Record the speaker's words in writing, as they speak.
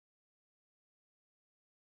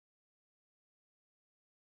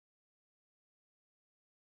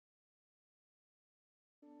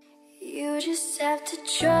You just have to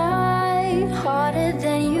try harder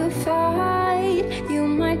than you fight. You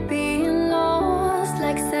might be lost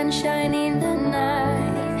like sunshine in the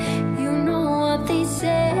night. You know what they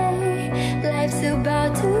say, life's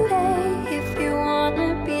about to end. If you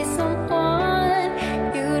wanna be someone,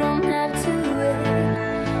 you don't have to wait.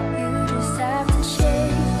 You just have to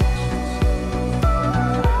change.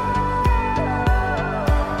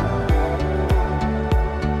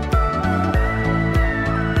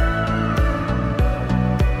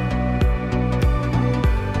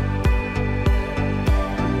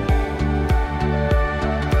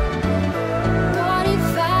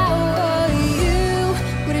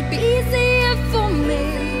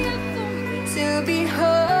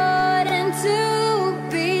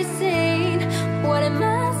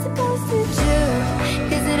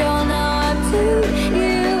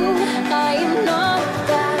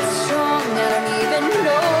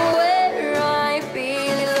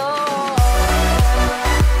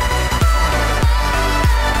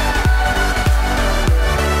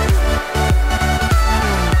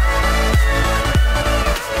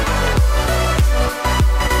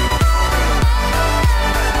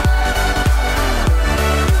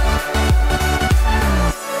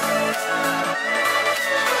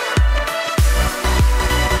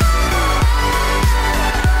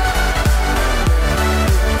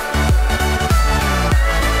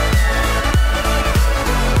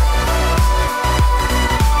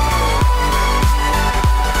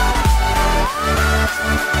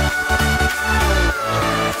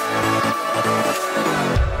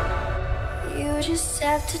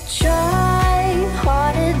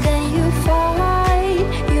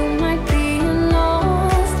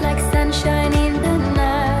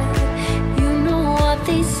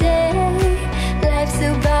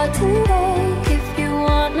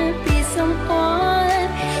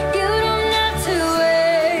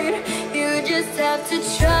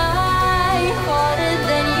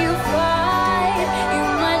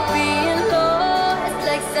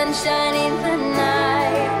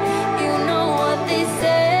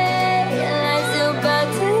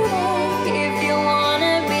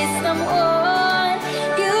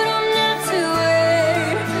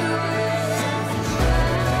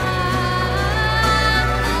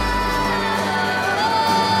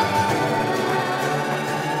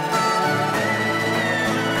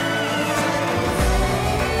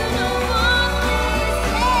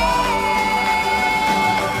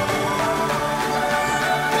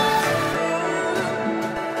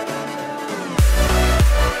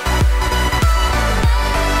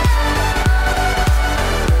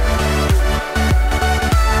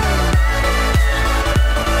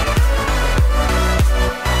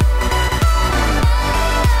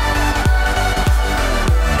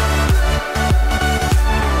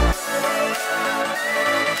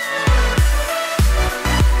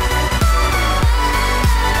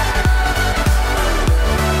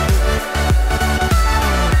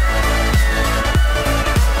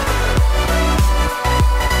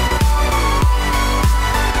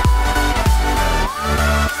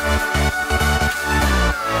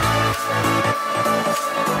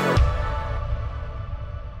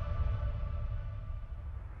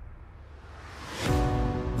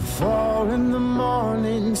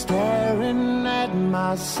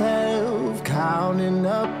 Myself counting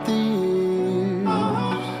up the years,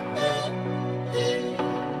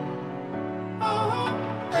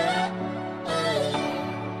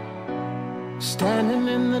 standing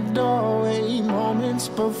in the doorway moments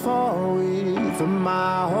before with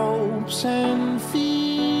my hopes and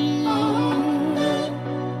fears.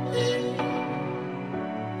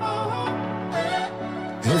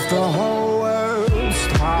 If the whole world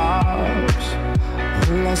stops,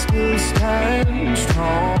 will I still stand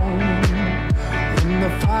strong? When the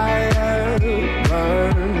fire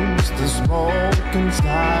burns, the smoke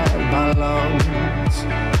inside my lungs.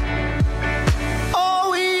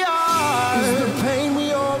 All we are is the pain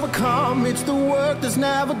we overcome. It's the work that's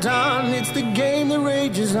never done. It's the game that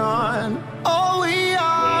rages on. All we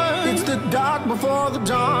are, it's the dark before the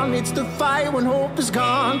dawn. It's the fight when hope is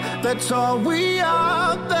gone. That's all we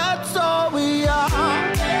are. That's all we are.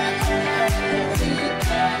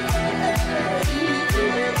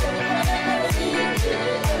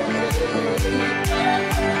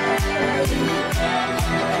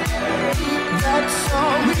 That's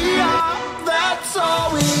all we are. That's all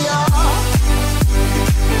we are.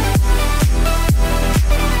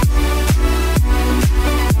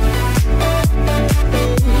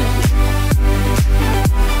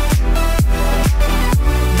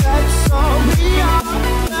 That's all we are.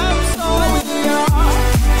 That's all we are.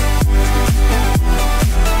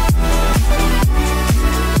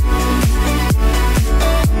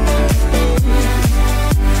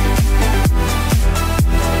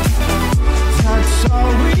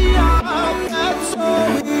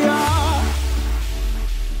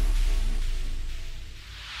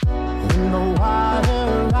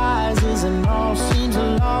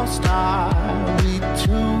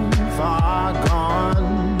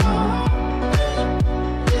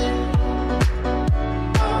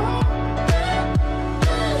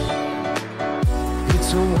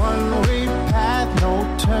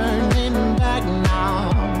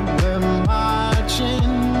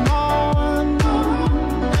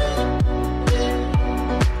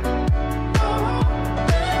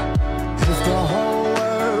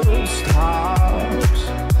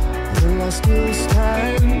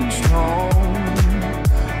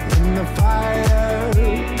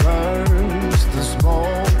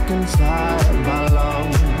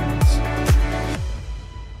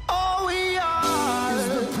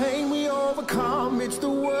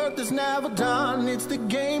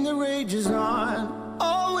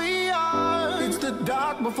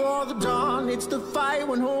 dark before the dawn. It's the fight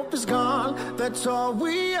when hope is gone. That's all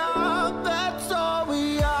we are, that's all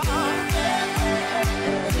we are.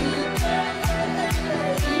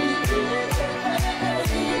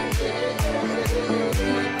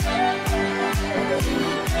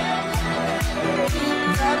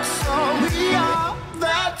 That's all we are,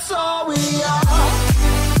 that's all we are.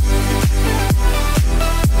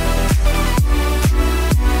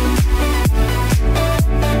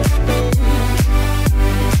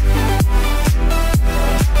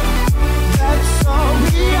 That's all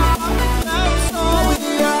we are, that's all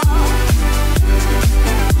we are.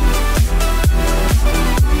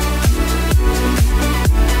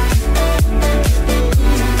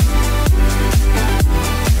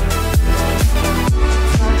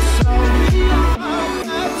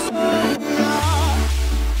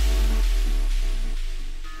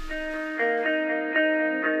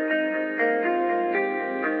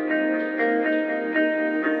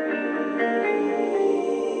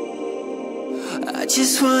 I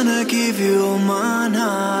just wanna give you all my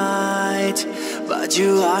night, but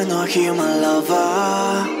you are not here, my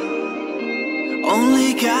lover.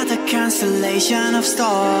 Only got a constellation of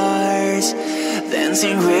stars,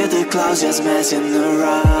 dancing with the clouds, just messing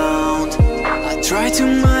around. I try to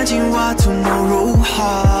imagine what tomorrow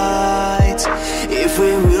hides, if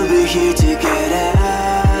we will be here together,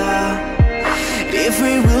 if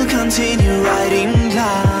we will continue writing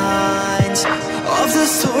lines of the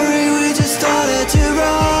story we just started to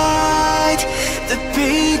write. The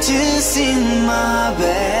pages in my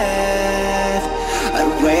bed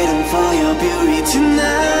are waiting for your beauty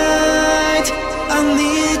tonight. I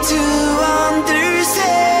need to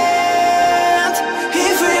understand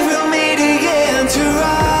if we will meet again to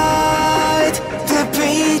write. The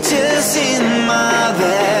pages in my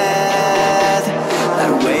bed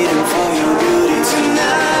are waiting for your beauty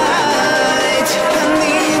tonight. I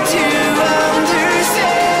need to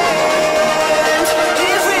understand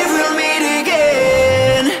if we will meet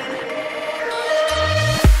again.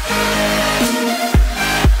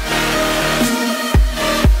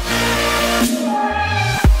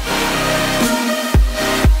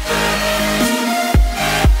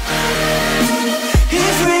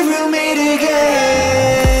 If we will meet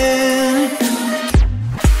again.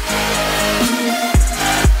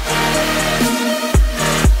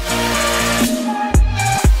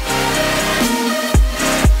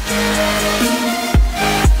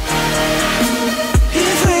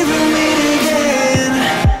 If we will meet again.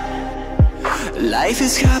 Life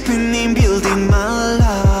is happening, building my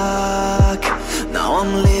luck. Now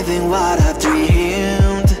I'm living what I've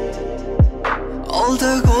dreamed. All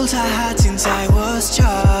the goals I had since I was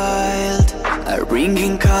child are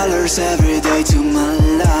bringing colors every day to my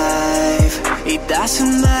life. It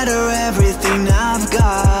doesn't matter everything I've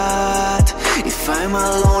got. If I'm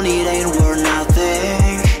alone, it ain't worth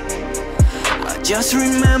nothing. I just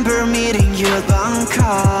remember meeting you at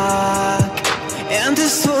Bangkok, and the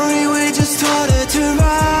story we just started to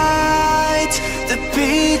write. The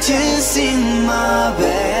pages in my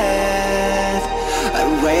bed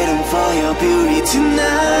are waiting for your beauty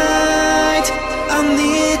tonight. I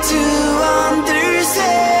need to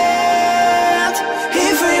understand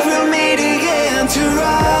if we will meet again to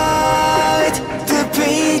write. The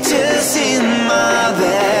pages in my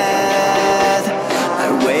bed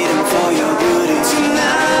are waiting for your beauty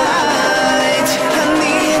tonight. I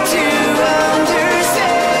need to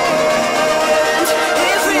understand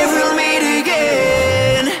if we will meet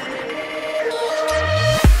again.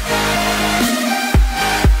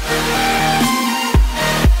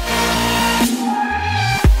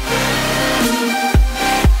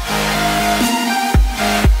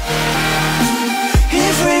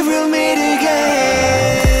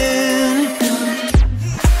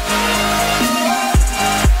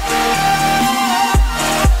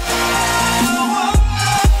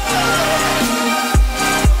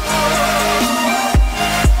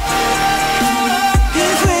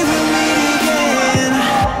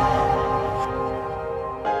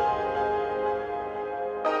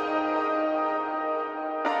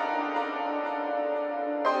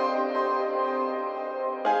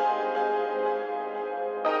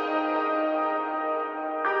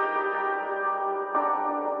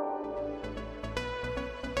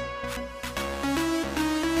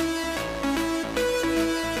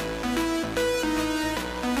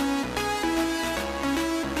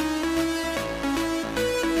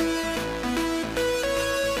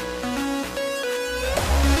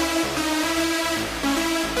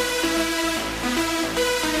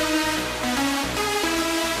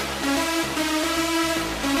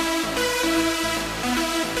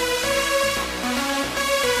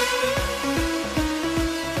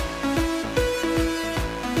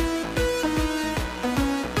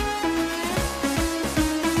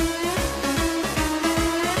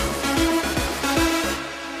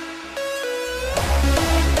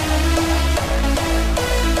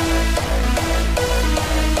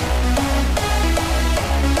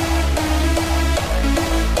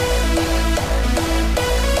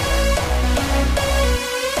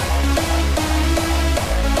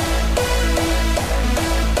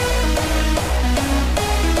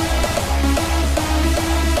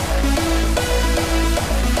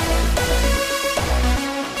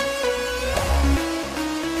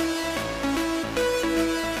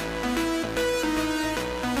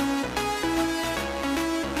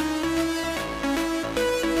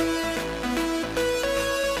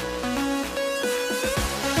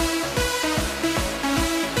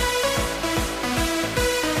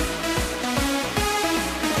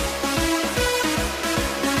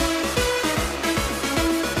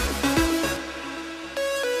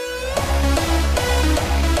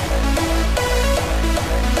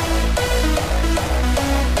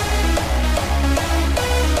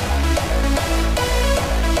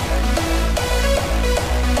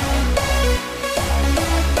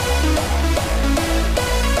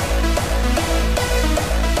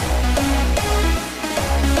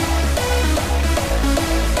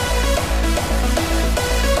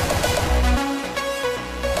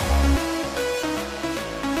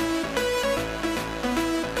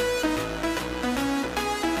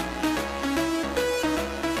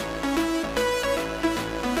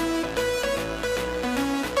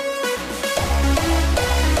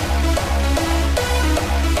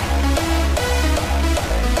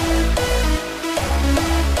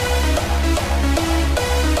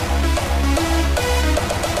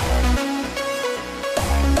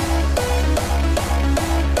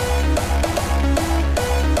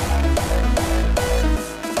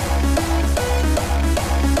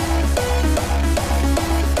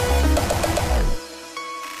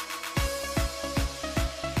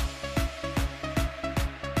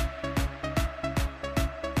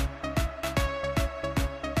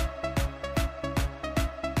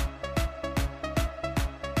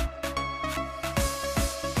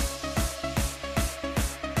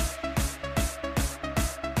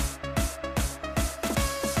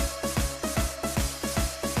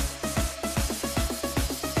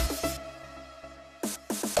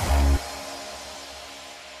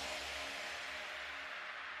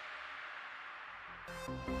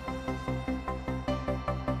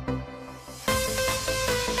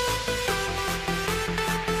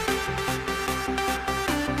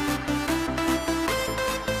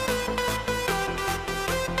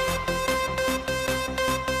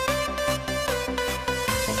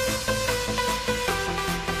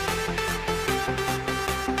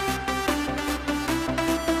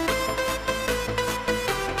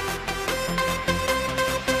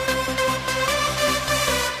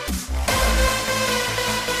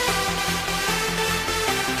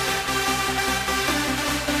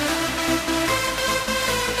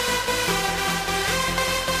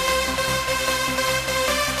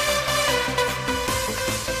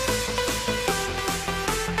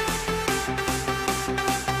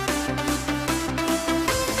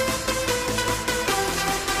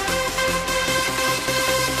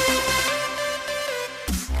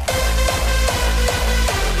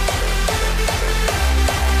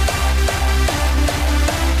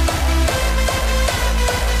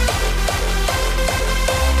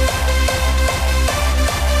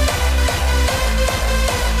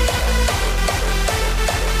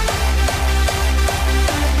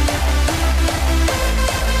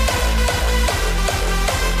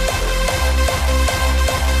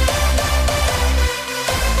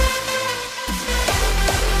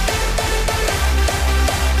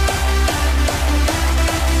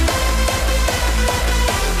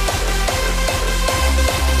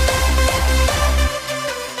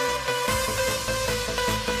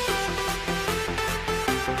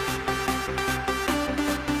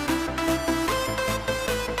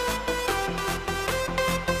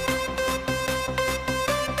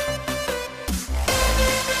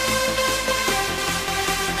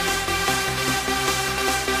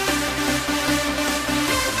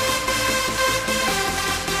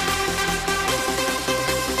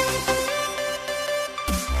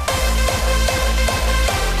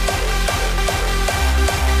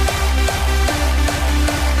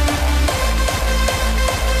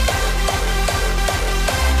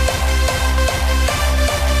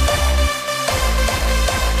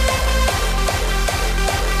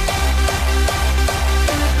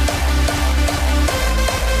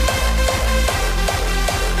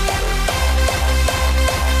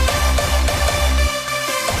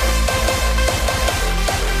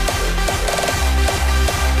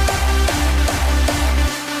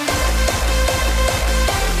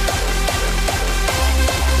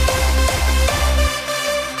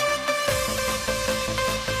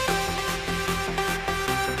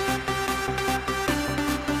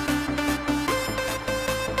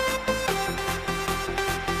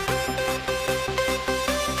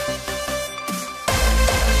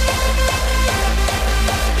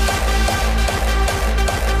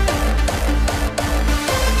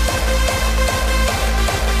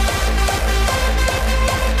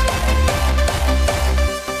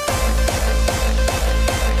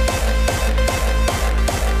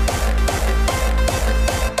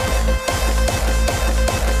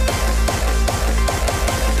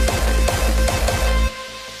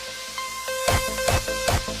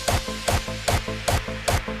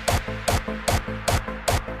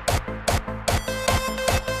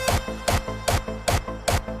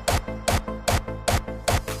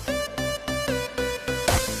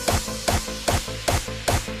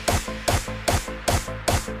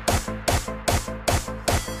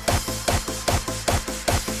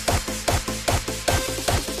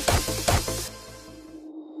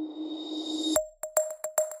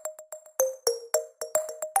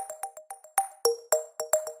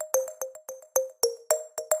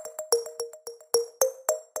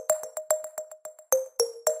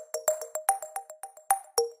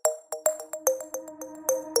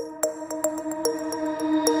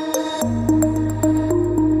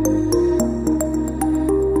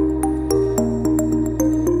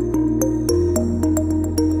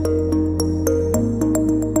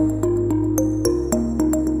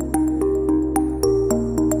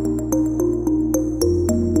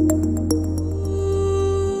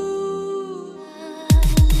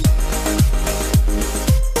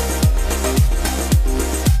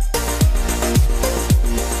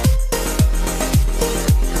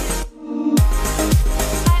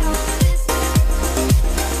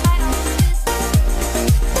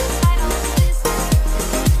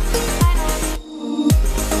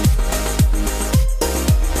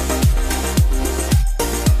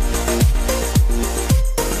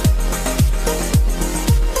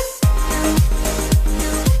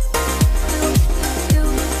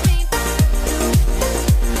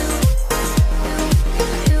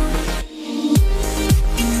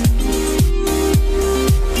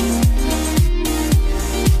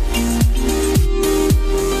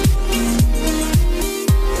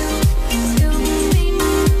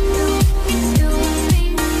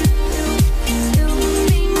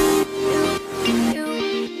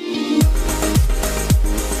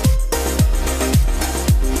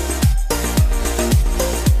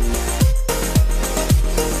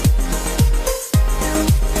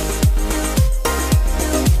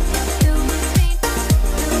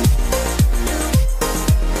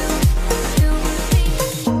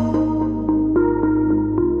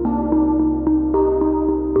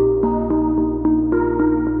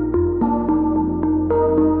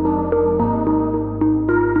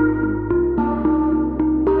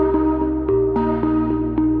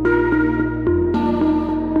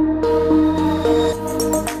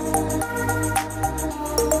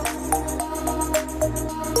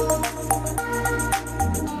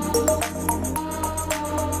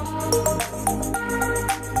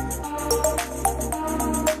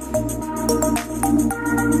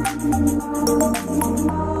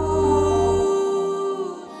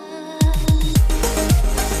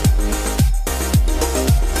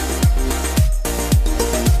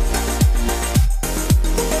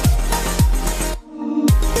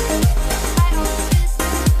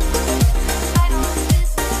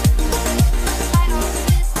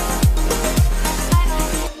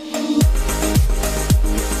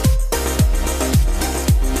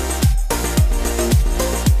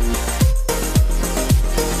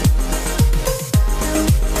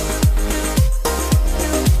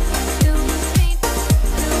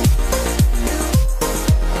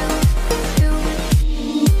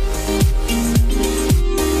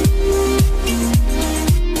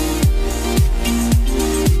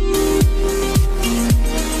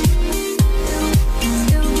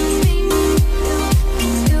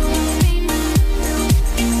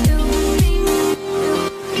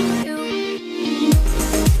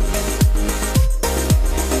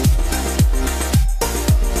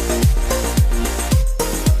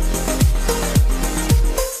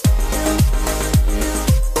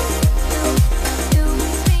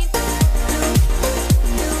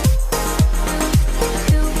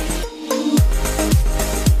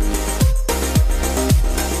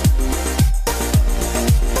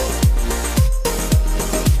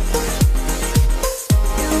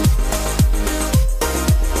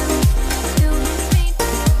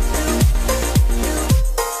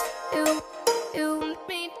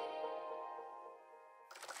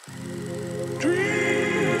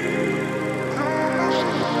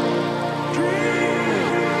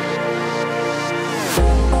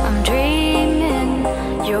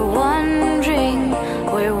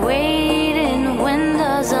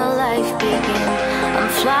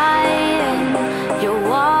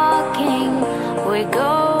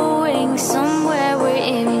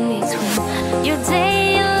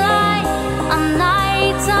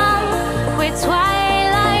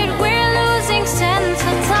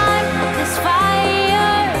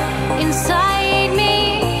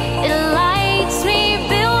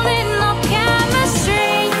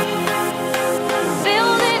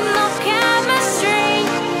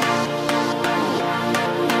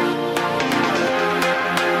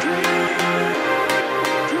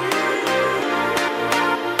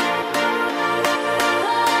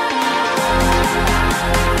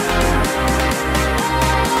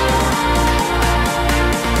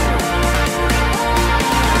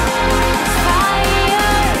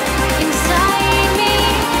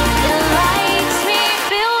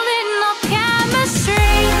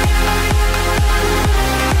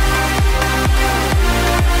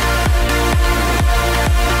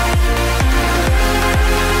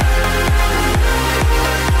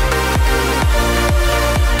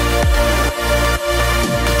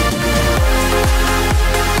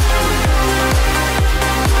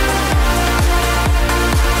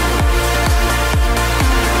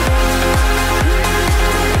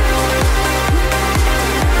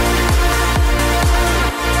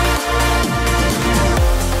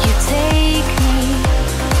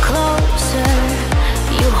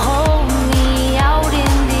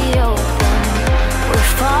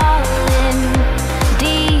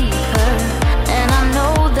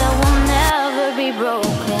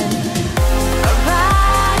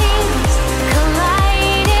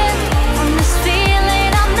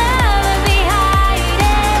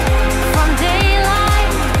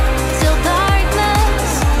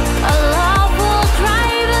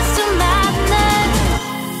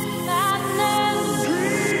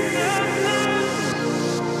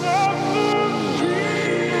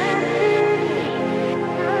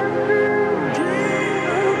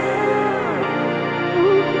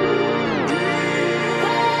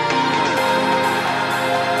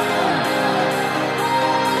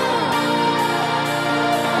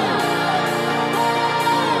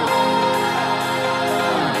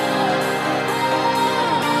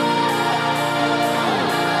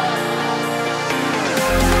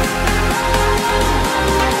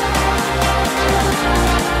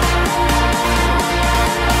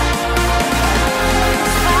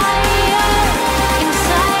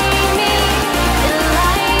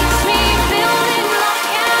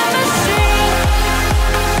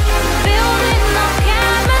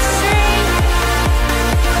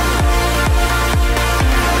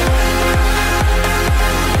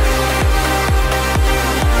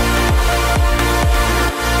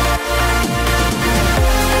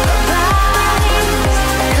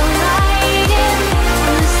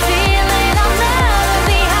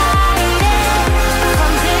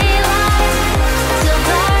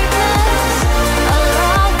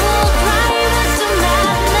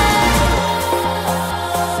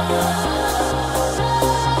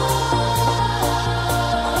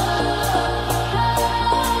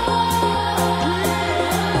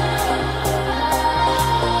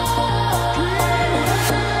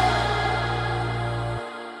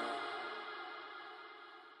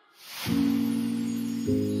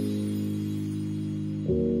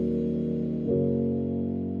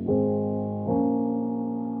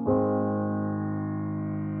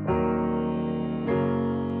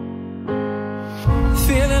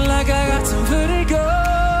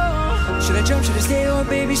 jump, should I stay or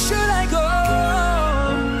baby should I go?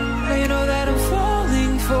 Now you know that I'm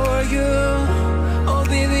falling for you. Oh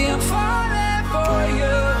baby, I'm falling for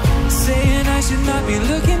you. Saying I should not be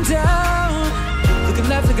looking down, looking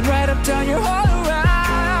left, looking right, up, down, you're all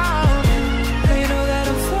around. Now you know that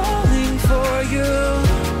I'm falling for you.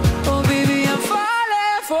 Oh baby, I'm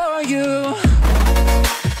falling for you.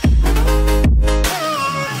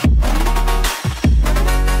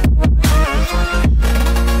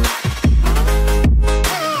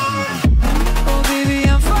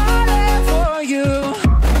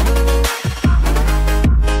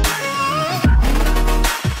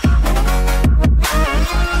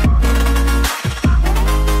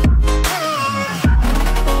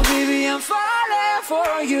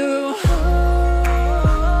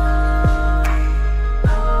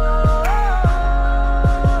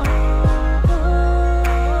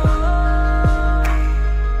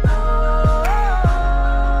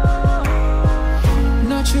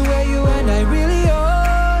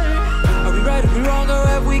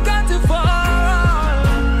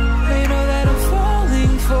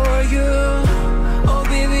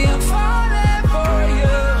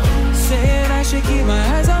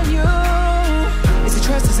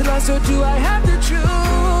 So do I have to choose?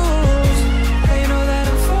 You know that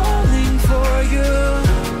I'm falling for you.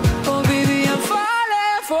 Oh baby, I'm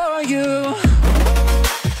falling for you.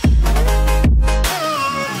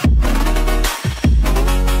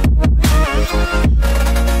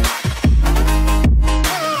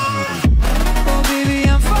 Oh baby,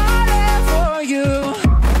 I'm falling for you.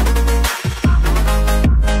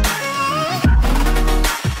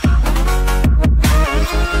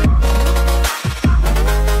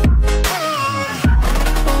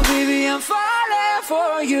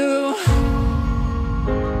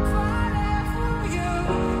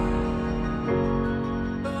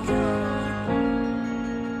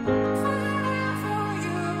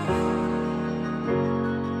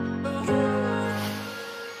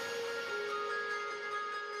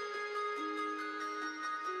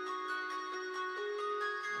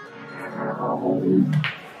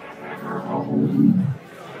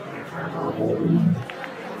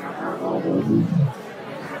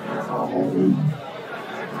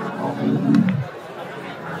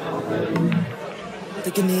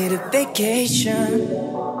 Think I need a vacation,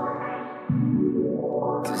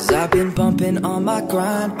 'cause I've been bumping on my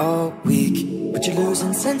grind all week, but you're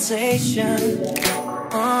losing sensation.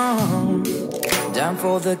 Down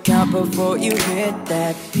for the count before you hit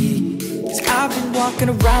that beat, 'cause I've been walking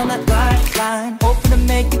around that lifeline, hoping to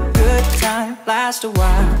make a good time last a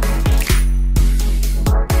while.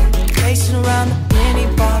 Racing around the mini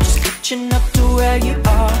bar, just catching up to where you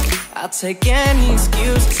are. I'll take any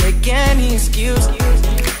excuse, take any excuse.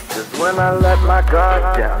 'Cause when I let my guard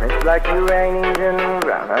down, it's like you ain't even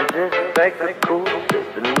around. I just take a cool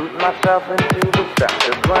sip and lose myself into the sound.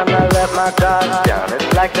 'Cause when I let my guard down,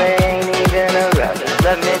 it's like they ain't even around. Just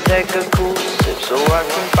let me take a cool sip so I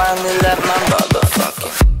can finally let my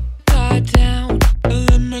motherfucking guard down,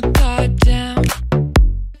 let my guard down,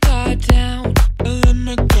 guard down, let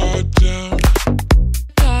my guard down,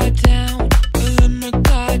 guard down, let my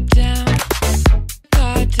guard down,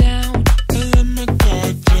 guard down, let my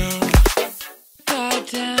guard down, guard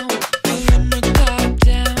down, let my guard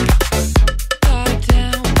down, guard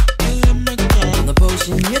down, let my guard down. The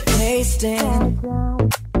potion you're tasting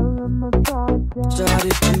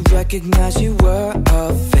started to recognize you were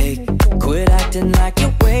a fake. Quit acting like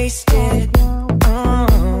you're wasted.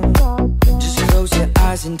 Just close your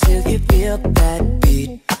eyes until you feel that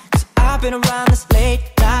beat. 'Cause I've been around this late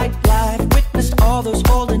night life, witnessed all those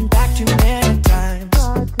holding back too many times.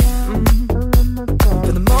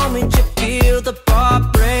 For the moment you feel the bar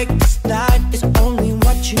break, this night is only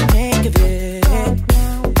what you make of it.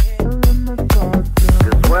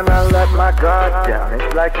 'Cause when I let my guard down,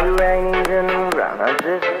 it's like you ain't even around. I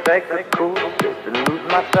just take a cool sip and lose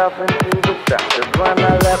myself into the sound. 'Cause when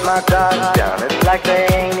I let my guard down, it's like they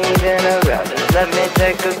ain't even around. Just let me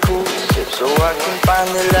take a cool sip so I can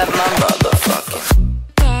finally let my motherfucking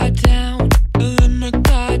guard down, let my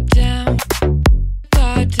guard down,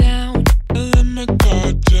 guard down, let my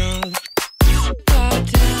guard down, guard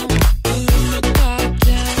down, let my guard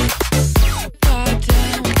down, guard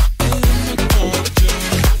down, let my guard down,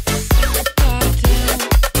 guard down,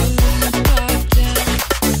 let my guard down,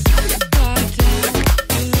 guard down,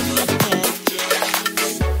 let my guard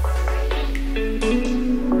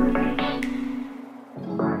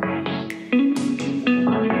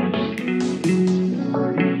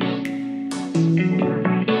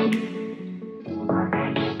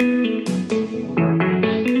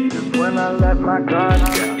When I let my guard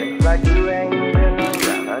down, it's like you ain't been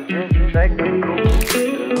around. I just take the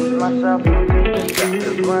cool, lose myself into the dark.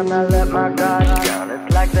 'Cause when I let my guard down,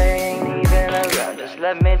 it's like they ain't even around. Just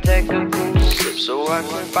let me take a cool sip so I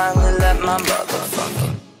can finally let my motherfucking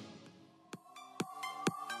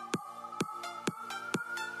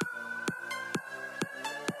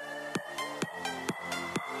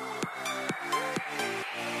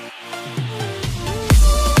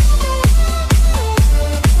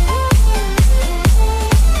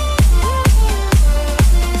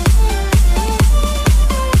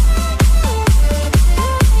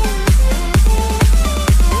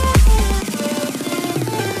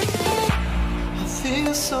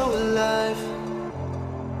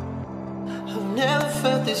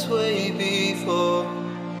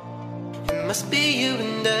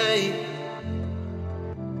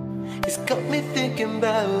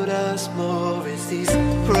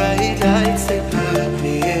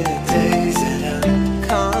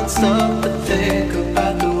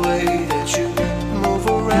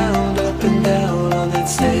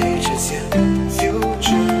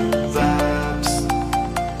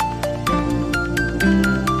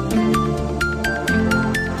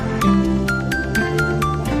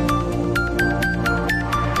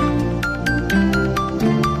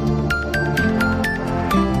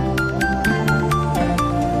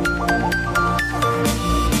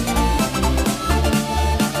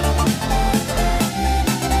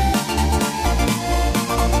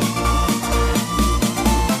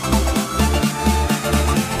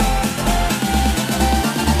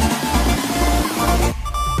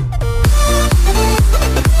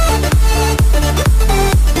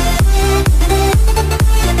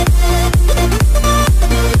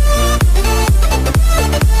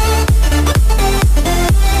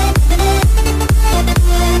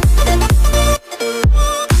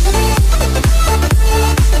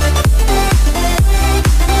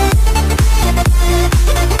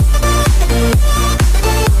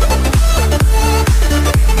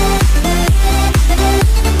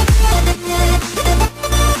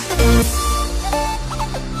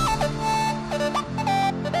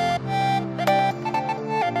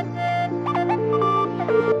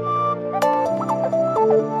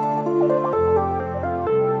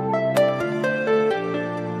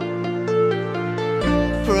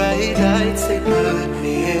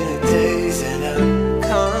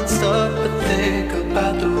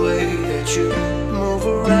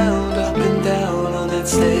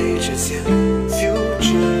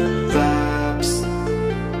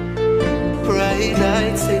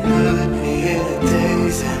lights, they put me in a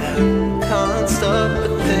daze, and I can't stop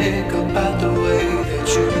but think